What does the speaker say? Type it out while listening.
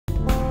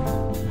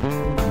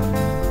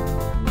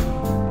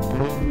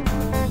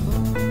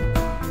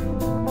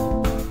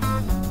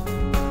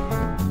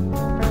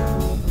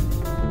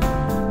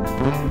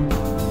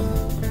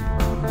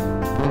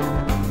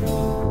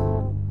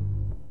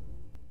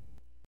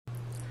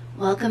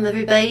Welcome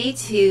everybody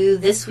to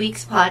this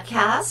week's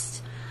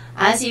podcast.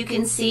 As you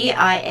can see,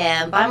 I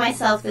am by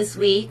myself this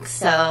week,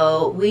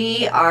 so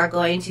we are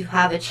going to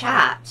have a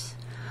chat.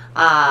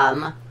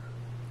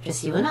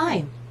 Just you and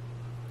I.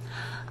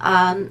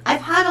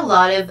 I've had a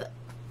lot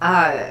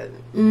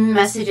of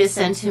messages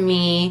sent to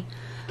me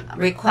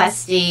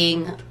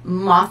requesting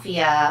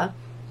Mafia,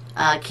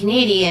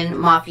 Canadian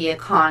Mafia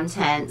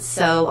content,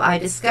 so I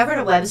discovered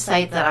a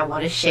website that I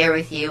want to share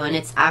with you, and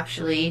it's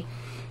actually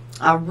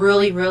a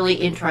really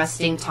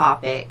interesting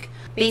topic.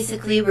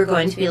 Basically, we're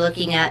going to be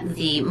looking at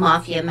the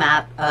Mafia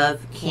map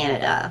of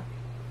Canada.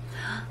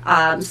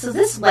 So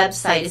this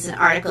website is an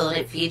article, and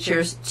it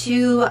features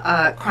two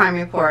crime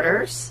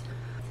reporters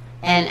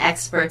and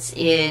experts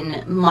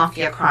in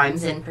Mafia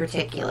crimes in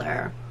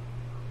particular.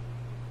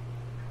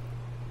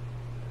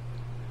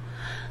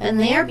 And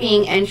they are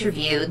being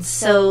interviewed,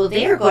 so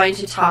they are going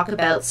to talk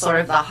about sort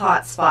of the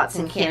hot spots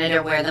in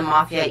Canada where the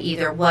Mafia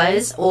either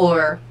was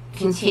or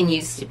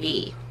continues to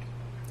be.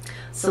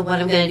 So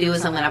what I'm going to do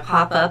is I'm going to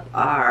pop up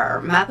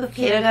our map of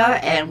Canada,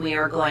 and we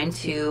are going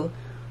to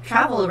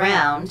travel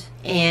around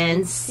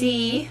and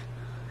see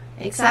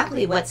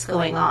exactly what's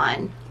going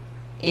on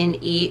in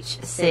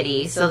each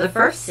city. So the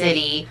first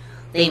city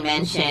they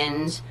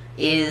mentioned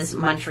is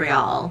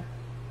Montreal.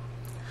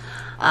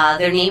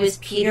 Their name is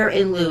Peter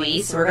and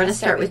Louis, so we're going to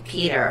start with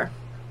Peter.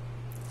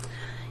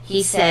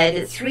 He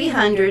said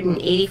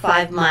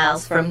 385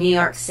 miles from New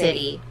York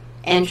City,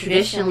 and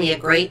traditionally a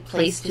great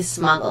place to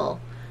smuggle,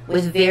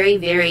 with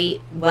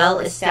very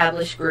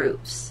well-established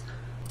groups.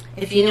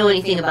 If you know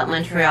anything about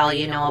Montreal,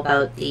 you know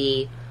about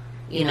the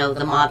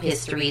mob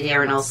history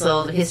there, and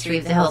also the history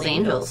of the Hells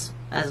Angels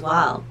as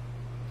well.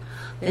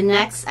 The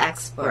next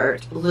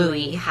expert,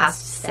 Louis, has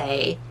to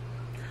say,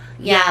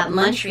 yeah,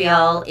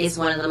 Montreal is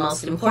one of the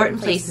most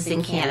important places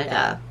in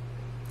Canada,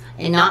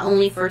 and not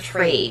only for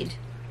trade.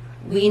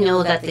 We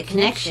know that the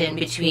connection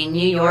between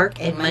New York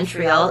and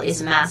Montreal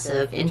is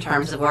massive in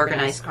terms of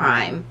organized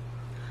crime.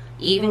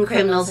 Even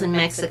criminals in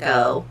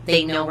Mexico,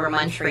 they know where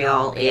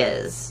Montreal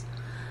is.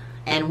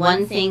 And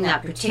one thing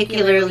that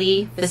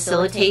particularly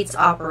facilitates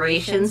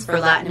operations for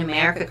Latin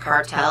America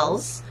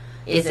cartels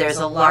is there's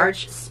a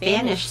large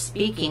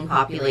Spanish-speaking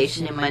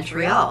population in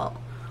Montreal.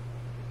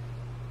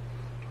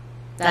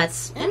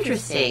 That's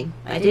interesting.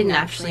 I didn't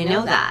actually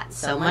know that.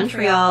 So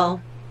Montreal,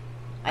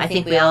 I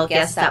think we all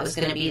guessed that was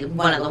going to be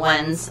one of the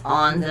ones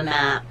on the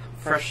map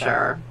for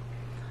sure.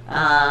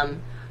 And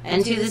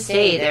to this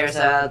day,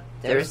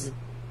 there's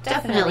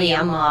definitely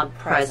a mob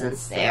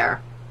presence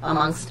there,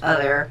 amongst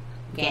other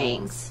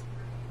gangs.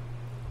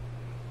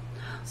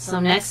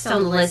 So next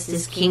on the list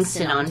is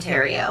Kingston,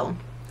 Ontario.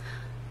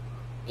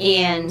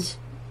 And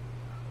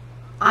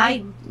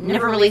I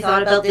never really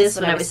thought about this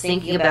when I was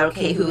thinking about,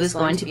 okay, who is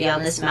going to be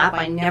on this map.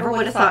 I never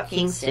would have thought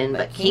Kingston,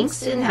 but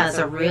Kingston has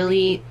a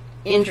really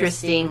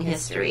interesting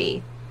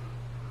history.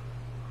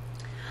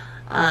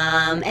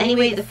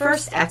 Anyway, the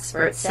first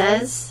expert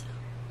says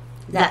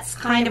that's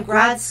kind of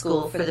grad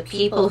school for the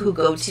people who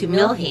go to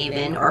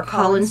Millhaven or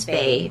Collins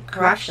Bay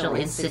correctional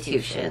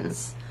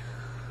institutions.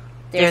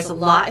 There's a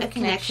lot of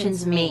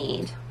connections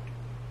made.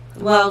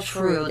 Well,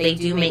 true, they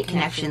do make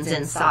connections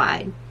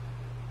inside.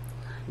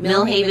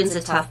 Millhaven's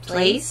a tough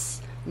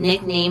place,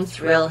 nicknamed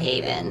Thrill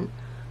Haven.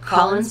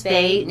 Collins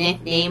Bay,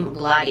 nicknamed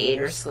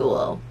Gladiator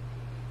School.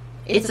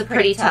 It's a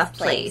pretty tough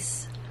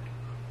place,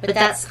 but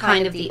that's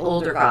kind of the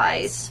older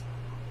guys.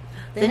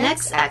 The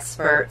next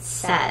expert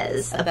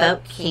says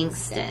about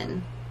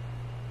Kingston,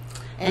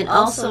 and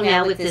also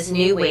now with this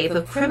new wave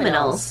of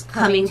criminals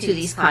coming to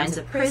these kinds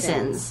of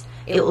prisons,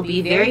 it will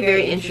be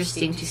very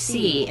interesting to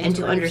see and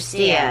to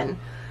understand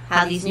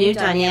how these new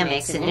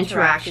dynamics and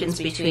interactions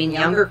between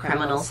younger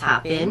criminals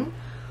happen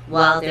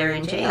while they're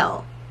in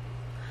jail.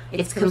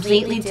 It's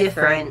completely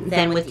different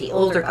than with the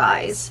older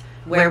guys,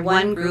 where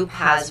one group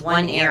has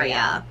one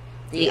area,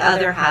 the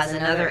other has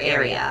another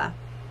area,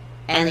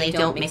 and they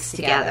don't mix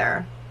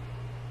together.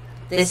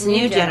 This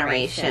new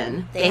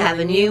generation, they have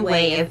a new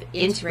way of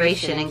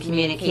integration and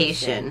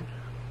communication,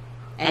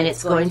 and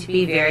it's going to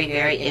be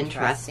very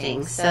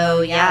interesting.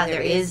 So yeah, there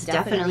is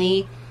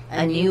definitely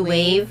a new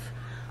wave,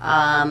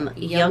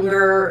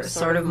 younger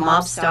sort of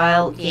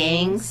mob-style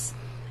gangs,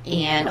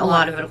 and a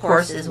lot of it, of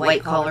course, is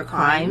white-collar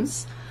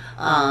crimes.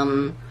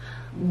 One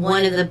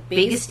of the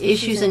biggest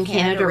issues in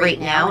Canada right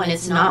now, and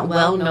it's not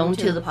well known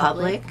to the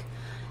public,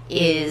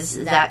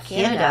 is that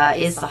Canada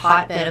is the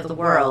hotbed of the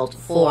world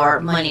for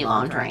money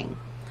laundering.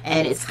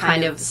 And it's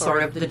kind of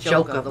sort of the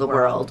joke of the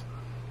world,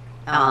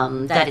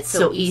 that it's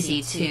so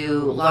easy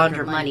to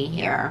launder money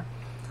here.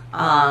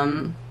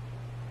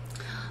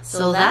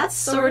 So that's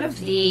sort of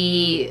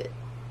the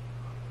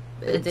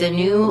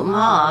new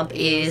mob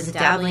is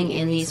dabbling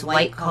in these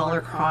white-collar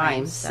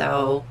crimes.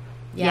 So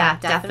yeah,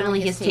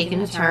 definitely has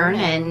taken a turn,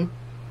 and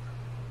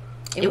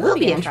it will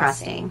be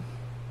interesting.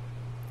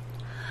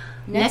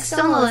 Next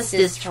on the list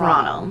is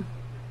Toronto.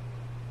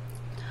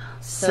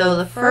 So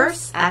the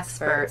first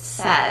expert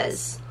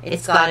says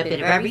it's got a bit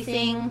of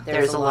everything.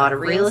 There's a lot of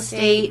real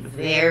estate.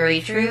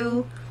 Very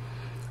true.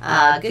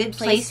 Good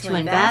place to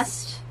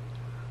invest.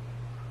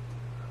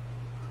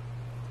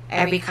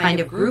 Every kind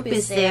of group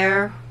is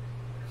there.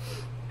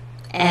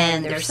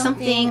 And there's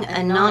something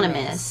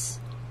anonymous.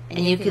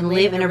 And you can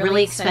live in a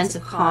really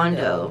expensive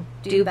condo,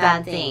 do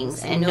bad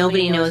things, and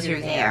nobody knows you're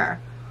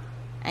there.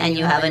 And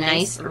you have a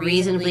nice,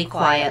 reasonably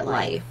quiet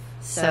life.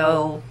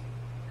 So,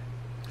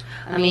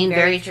 I mean,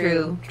 very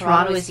true.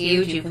 Toronto is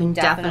huge. You can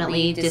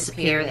definitely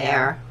disappear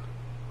there.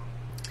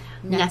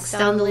 Next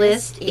on the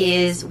list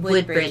is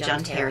Woodbridge,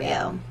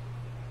 Ontario.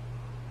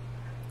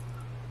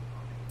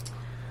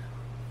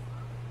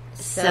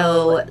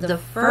 So the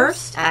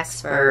first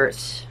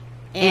expert,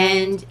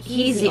 and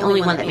he's the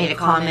only one that made a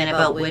comment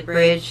about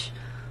Woodbridge,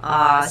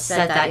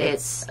 said that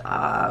it's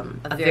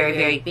a very,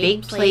 very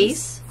big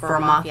place for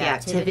mafia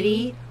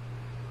activity,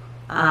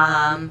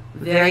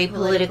 very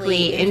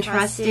politically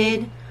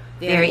interested,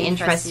 very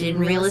interested in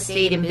real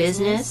estate and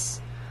business,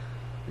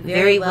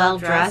 very well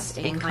dressed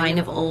and kind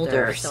of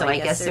older. So I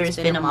guess there's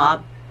been a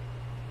mob,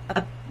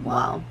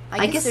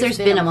 I guess there's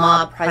been a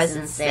mob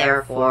presence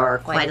there for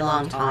quite a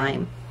long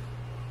time.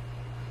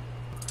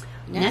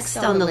 Next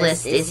on the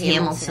list is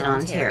Hamilton,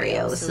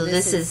 Ontario. So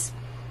this is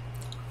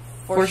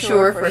for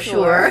sure.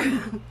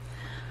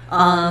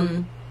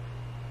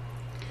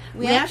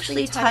 We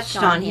actually touched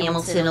on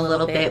Hamilton a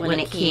little bit when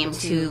it came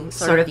to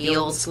sort of the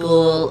old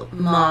school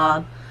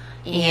mob.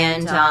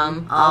 And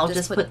I'll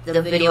just put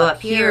the video up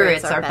here.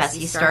 It's our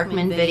Bessie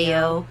Starkman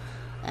video.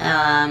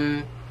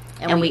 And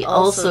we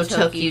also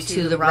took you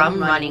to the rum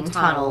running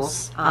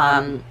tunnels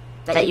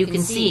that you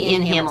can see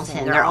in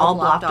Hamilton. They're all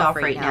blocked off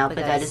right now, but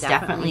that is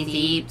definitely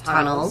the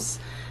tunnels.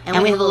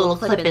 And we have a little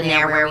clip in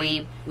there where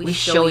we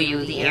show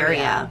you the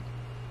area.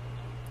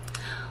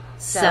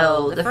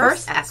 So the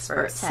first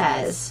expert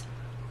says,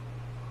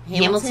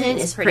 Hamilton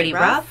is pretty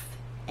rough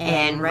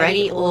and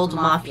ready old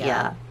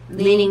mafia,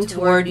 leaning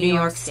toward New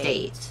York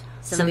State.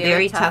 Some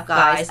very tough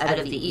guys out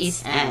of the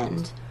East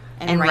End.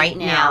 And right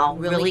now,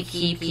 really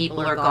key people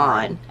are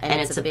gone,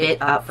 and it's a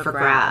bit up for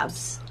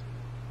grabs.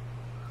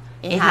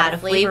 It had a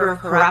flavor of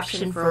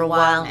corruption for a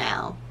while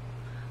now.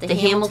 The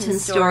Hamilton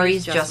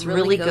stories just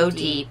really go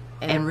deep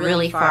and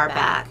really far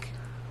back.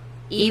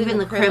 Even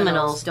the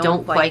criminals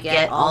don't quite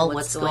get all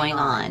what's going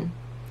on.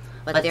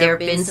 But there have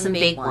been some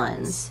big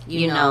ones,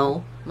 you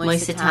know,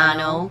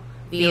 Moisitano,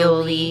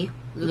 Violi,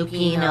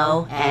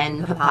 Lupino,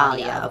 and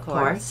Papalia, of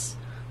course.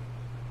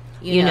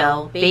 You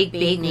know, big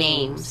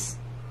names.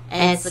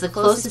 And it's the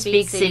closest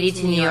big city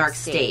to New York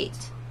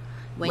State.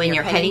 When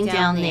you're heading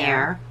down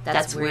there,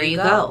 that's where you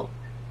go.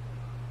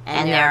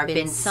 And there have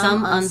been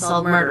some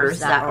unsolved murders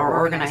that are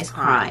organized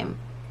crime.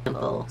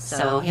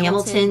 So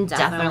Hamilton,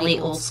 definitely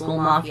old school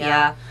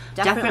mafia,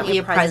 definitely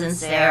a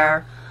presence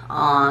there.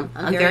 I'm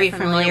very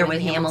familiar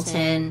with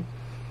Hamilton.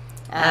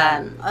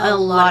 A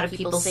lot of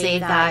people say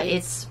that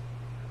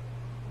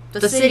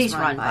the city's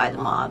run by the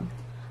mob.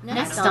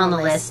 Next on the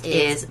list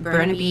is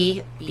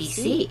Burnaby,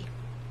 BC.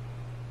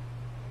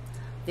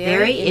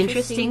 Very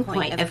interesting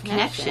point of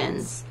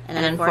connections,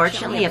 and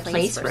unfortunately a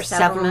place where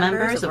several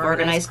members of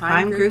organized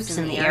crime groups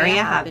in the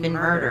area have been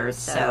murdered,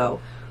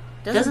 so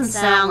it doesn't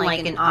sound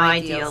like an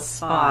ideal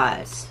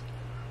spot.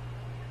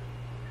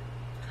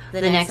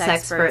 The next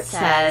expert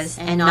says,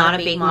 and not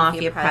a big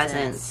mafia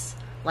presence,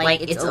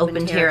 like it's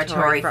open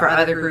territory for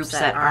other groups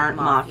that aren't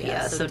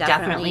mafia, so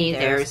definitely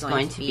there's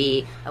going to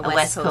be a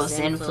West Coast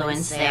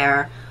influence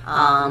there,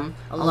 a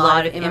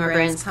lot of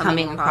immigrants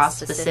coming across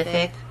the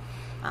Pacific,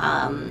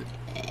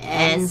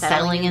 and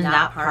settling in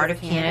that part of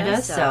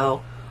Canada,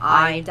 so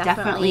I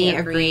definitely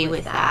agree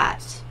with that.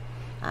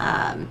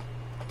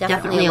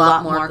 Definitely a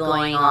lot more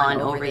going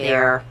on over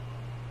there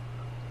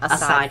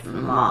aside from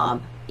the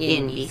mob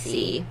in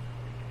BC.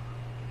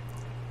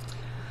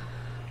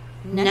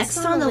 Next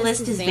on the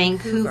list is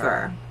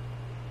Vancouver.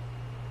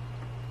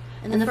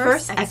 And the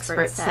first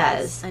expert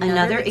says,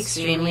 another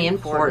extremely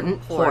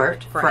important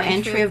port for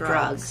entry of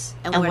drugs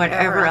and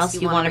whatever else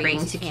you want to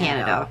bring to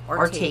Canada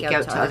or take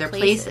out to other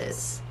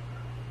places.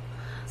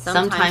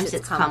 Sometimes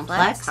it's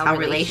complex how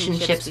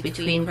relationships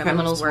between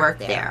criminals work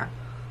there,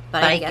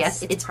 but I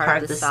guess it's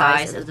part of the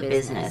size of the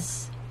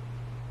business.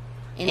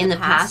 In the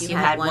past, you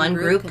had one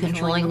group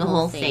controlling the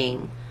whole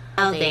thing.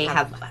 Now they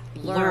have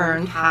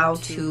learned how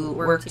to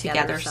work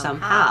together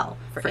somehow.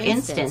 For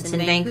instance,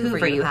 in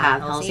Vancouver, you have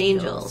Hells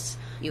Angels,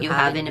 you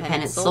have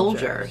independent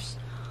soldiers,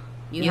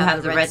 you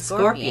have the Red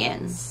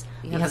Scorpions.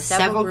 You have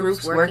several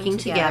groups working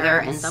together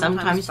and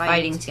sometimes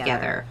fighting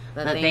together,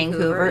 but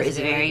Vancouver is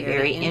very,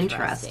 very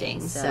interesting,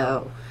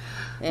 so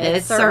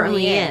it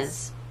certainly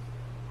is.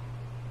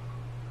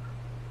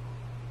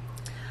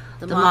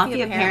 The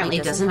Mafia apparently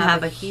doesn't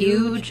have a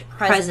huge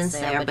presence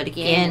there, but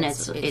again,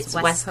 it's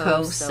West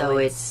Coast, so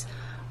it's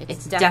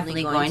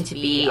definitely going to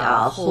be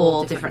a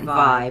whole different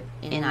vibe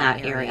in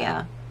that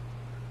area.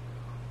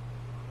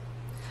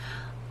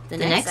 The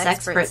next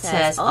expert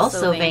says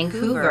also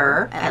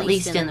Vancouver, at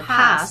least in the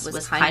past,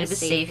 was kind of a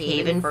safe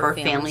haven for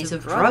families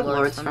of drug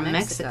lords from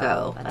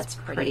Mexico. That's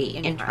pretty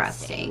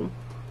interesting.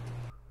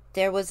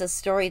 There was a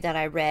story that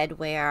I read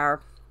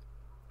where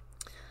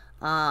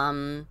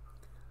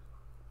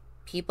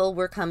people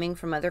were coming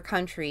from other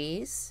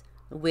countries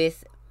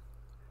with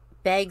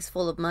bags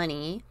full of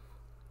money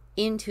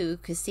into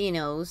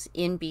casinos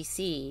in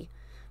BC,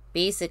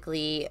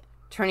 basically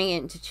turning it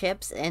into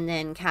chips and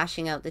then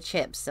cashing out the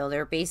chips. So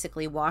they're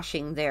basically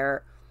washing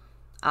their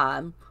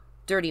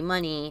dirty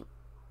money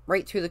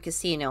right through the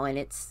casino, and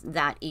it's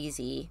that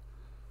easy.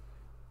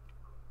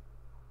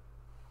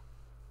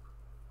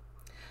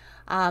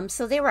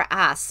 So they were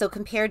asked, so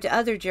compared to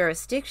other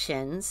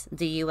jurisdictions,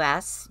 the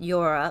US,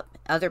 Europe,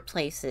 other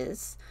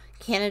places,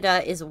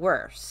 Canada is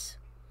worse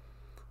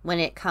when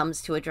it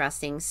comes to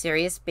addressing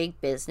serious big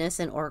business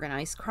and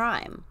organized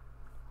crime.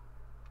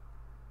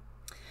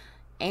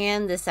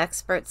 And this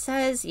expert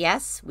says,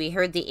 yes, we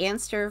heard the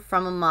answer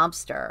from a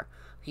mobster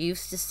who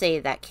used to say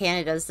that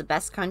Canada is the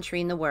best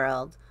country in the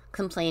world,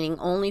 complaining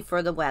only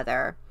for the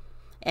weather.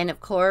 And of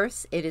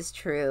course, it is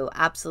true,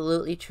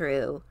 absolutely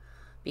true,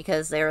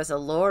 because there is a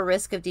lower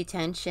risk of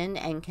detention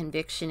and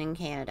conviction in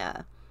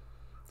Canada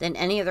than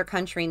any other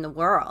country in the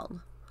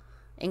world,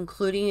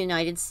 including the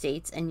United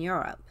States and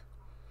Europe.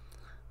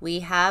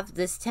 We have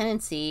this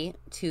tendency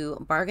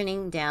to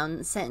bargaining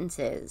down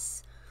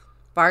sentences,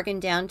 bargain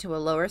down to a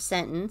lower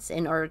sentence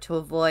in order to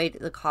avoid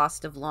the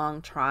cost of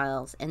long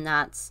trials, and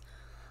that's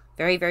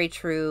very, very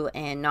true,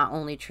 and not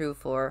only true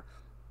for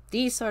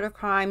these sort of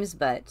crimes,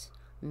 but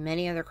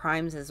many other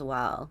crimes as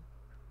well.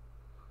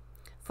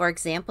 For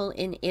example,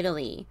 in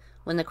Italy,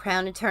 when the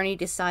Crown Attorney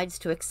decides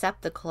to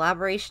accept the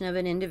collaboration of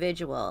an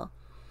individual,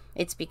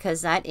 it's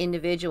because that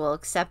individual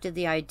accepted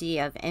the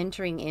idea of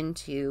entering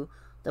into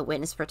the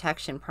Witness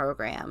Protection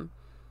Program,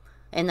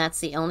 and that's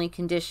the only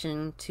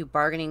condition to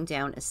bargaining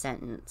down a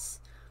sentence.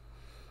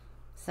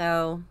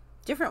 So,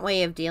 different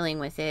way of dealing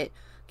with it.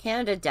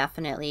 Canada,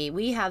 definitely.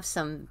 We have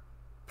some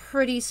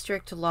pretty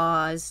strict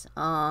laws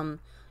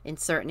in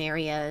certain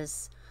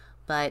areas,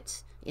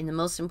 but in the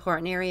most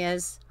important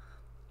areas,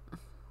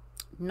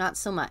 not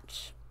so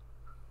much.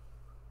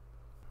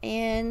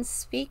 And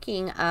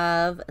speaking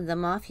of the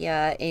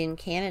Mafia in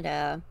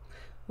Canada,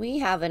 we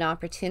have an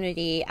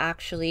opportunity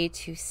actually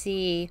to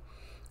see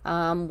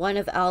one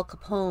of Al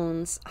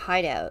Capone's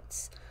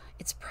hideouts.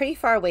 It's pretty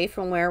far away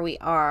from where we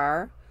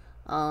are.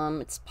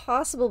 It's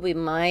possible we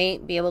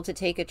might be able to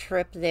take a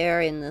trip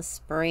there in the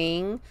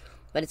spring,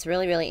 but it's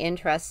really, really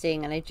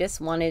interesting, and I just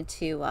wanted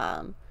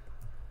to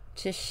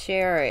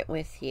share it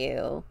with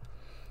you.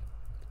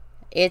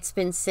 It's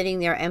been sitting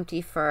there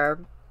empty for a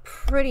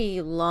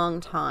pretty long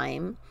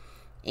time,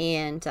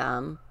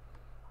 and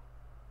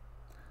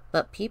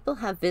but people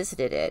have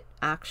visited it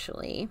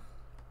actually,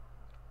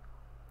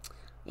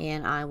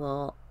 and I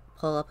will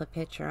pull up a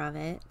picture of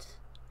it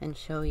and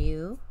show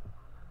you.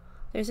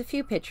 There's a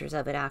few pictures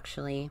of it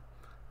actually.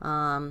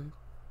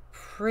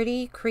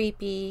 Pretty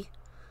creepy.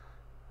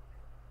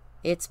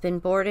 It's been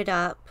boarded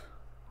up.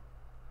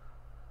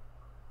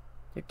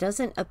 There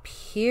doesn't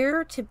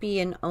appear to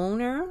be an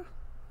owner.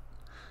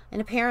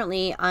 And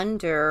apparently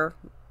under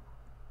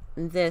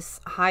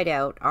this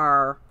hideout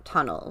are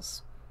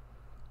tunnels.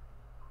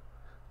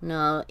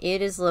 No,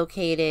 it is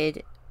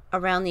located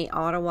around the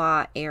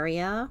Ottawa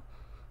area.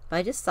 But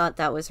I just thought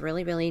that was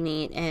really, really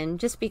neat. And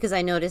just because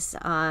I noticed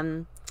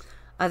other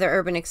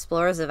urban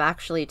explorers have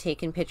actually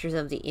taken pictures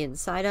of the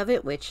inside of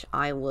it, which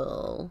I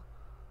will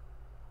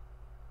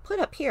put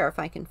up here if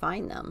I can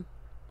find them.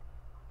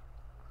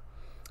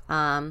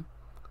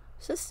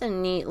 It's just a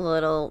neat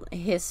little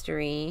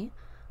history.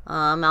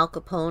 Al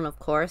Capone, of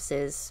course,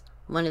 is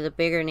one of the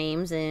bigger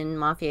names in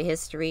Mafia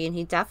history, and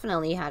he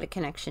definitely had a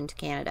connection to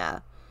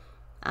Canada.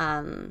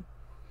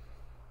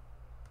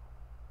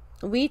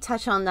 We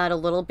touch on that a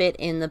little bit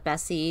in the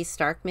Bessie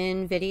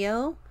Starkman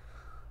video,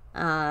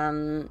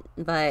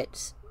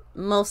 but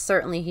most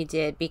certainly he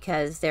did,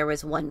 because there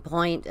was one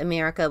point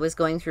America was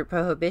going through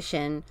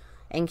prohibition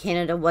and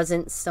Canada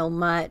wasn't so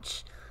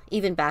much.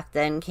 Even back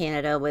then,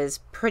 Canada was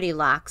pretty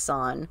lax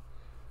on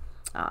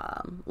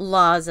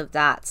laws of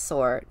that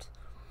sort,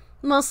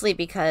 mostly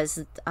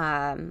because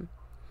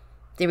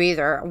they were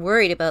either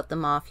worried about the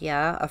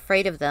Mafia,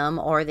 afraid of them,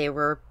 or they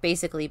were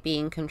basically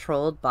being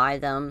controlled by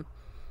them,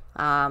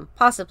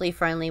 possibly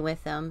friendly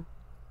with them.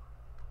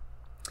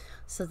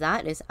 So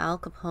that is Al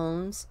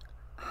Capone's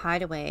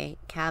hideaway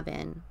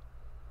cabin.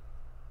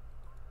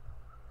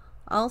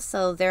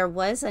 Also, there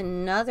was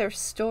another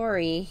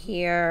story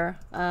here,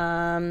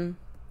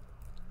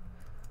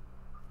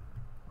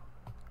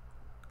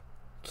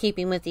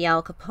 keeping with the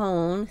Al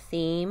Capone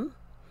theme.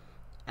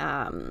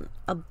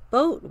 A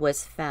boat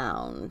was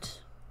found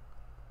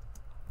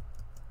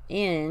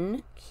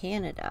in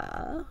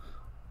Canada,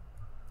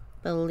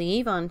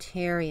 believe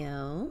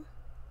Ontario.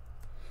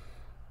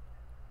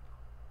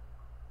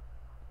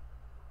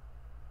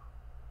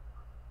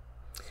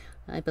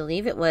 I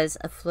believe it was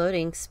a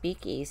floating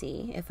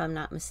speakeasy, if I'm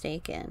not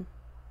mistaken.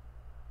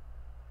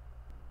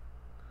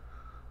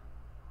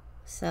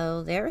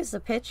 So there is the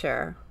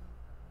picture.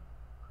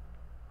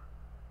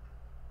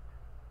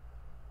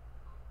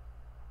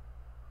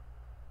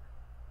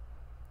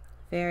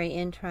 Very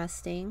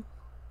interesting.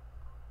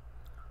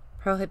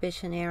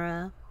 Prohibition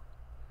era.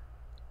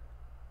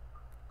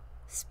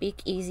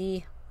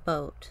 Speakeasy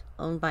boat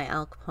owned by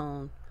Al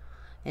Capone.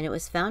 And it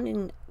was found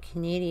in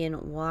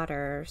Canadian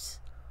waters.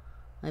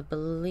 I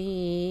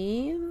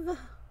believe,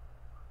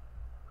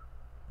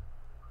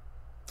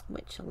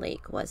 which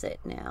lake was it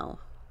now?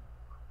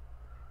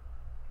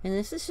 And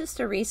this is just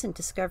a recent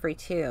discovery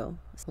too.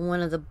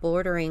 One of the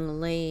bordering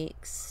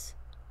lakes.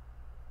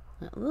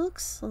 It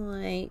looks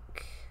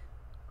like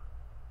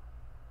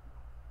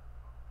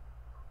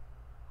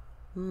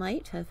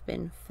might have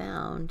been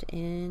found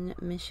in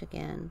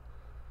Michigan.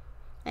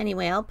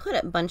 Anyway, I'll put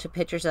a bunch of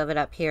pictures of it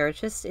up here.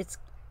 It's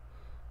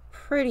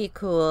pretty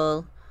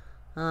cool.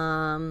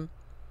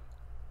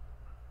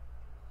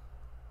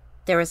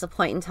 There was a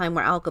point in time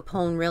where Al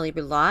Capone really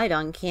relied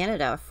on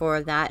Canada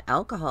for that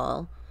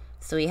alcohol.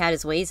 So he had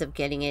his ways of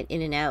getting it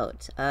in and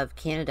out of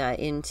Canada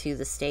into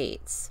the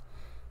States.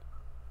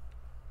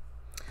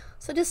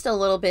 So just a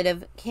little bit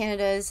of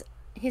Canada's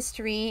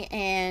history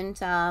and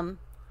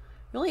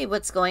really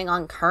what's going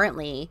on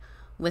currently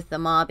with the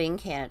mob in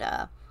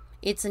Canada.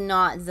 It's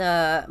not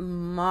the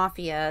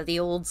mafia, the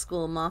old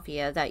school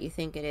mafia that you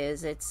think it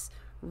is. It's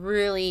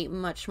really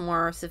much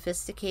more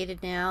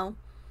sophisticated now.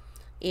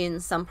 In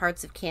some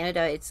parts of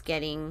Canada, it's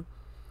getting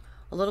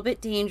a little bit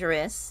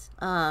dangerous.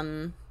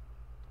 But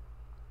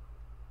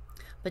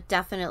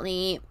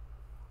definitely,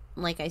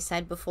 like I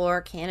said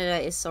before, Canada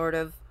is sort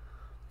of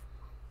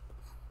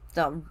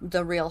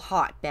the real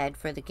hotbed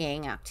for the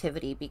gang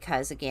activity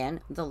because,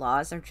 again, the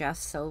laws are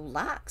just so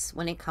lax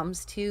when it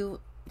comes to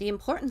the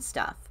important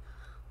stuff.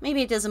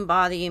 Maybe it doesn't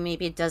bother you.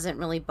 Maybe it doesn't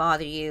really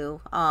bother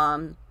you.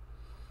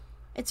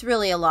 It's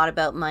really a lot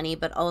about money,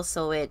 but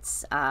also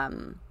it's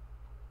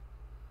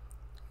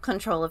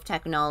control of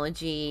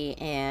technology,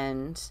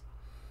 and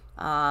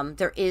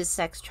there is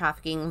sex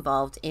trafficking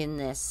involved in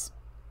this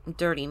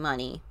dirty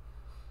money,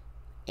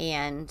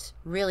 and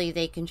really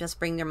they can just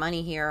bring their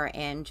money here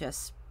and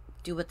just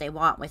do what they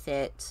want with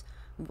it,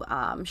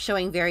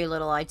 showing very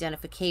little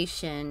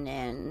identification.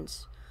 And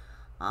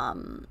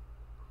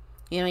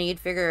you know, you'd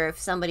figure if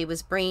somebody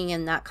was bringing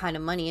in that kind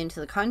of money into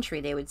the country,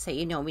 they would say,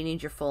 you know, we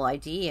need your full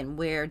ID, and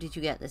where did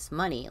you get this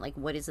money? Like,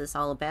 what is this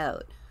all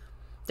about?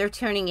 They're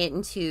turning it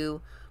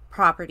into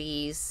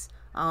properties,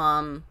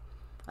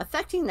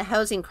 affecting the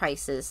housing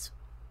crisis,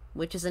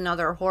 which is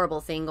another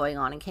horrible thing going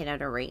on in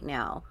Canada right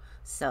now.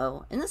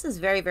 So, and this is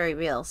very, very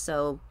real.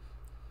 So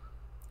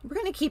we're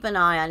going to keep an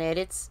eye on it.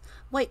 It's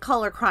white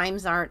collar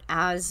crimes aren't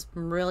as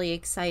really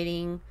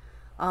exciting,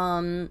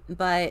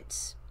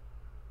 but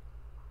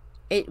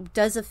it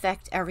does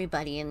affect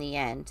everybody in the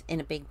end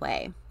in a big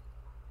way.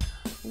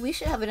 We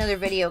should have another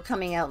video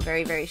coming out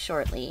very, very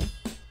shortly,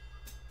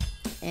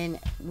 and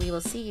we will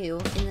see you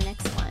in the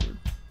next one.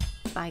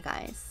 Bye,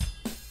 guys.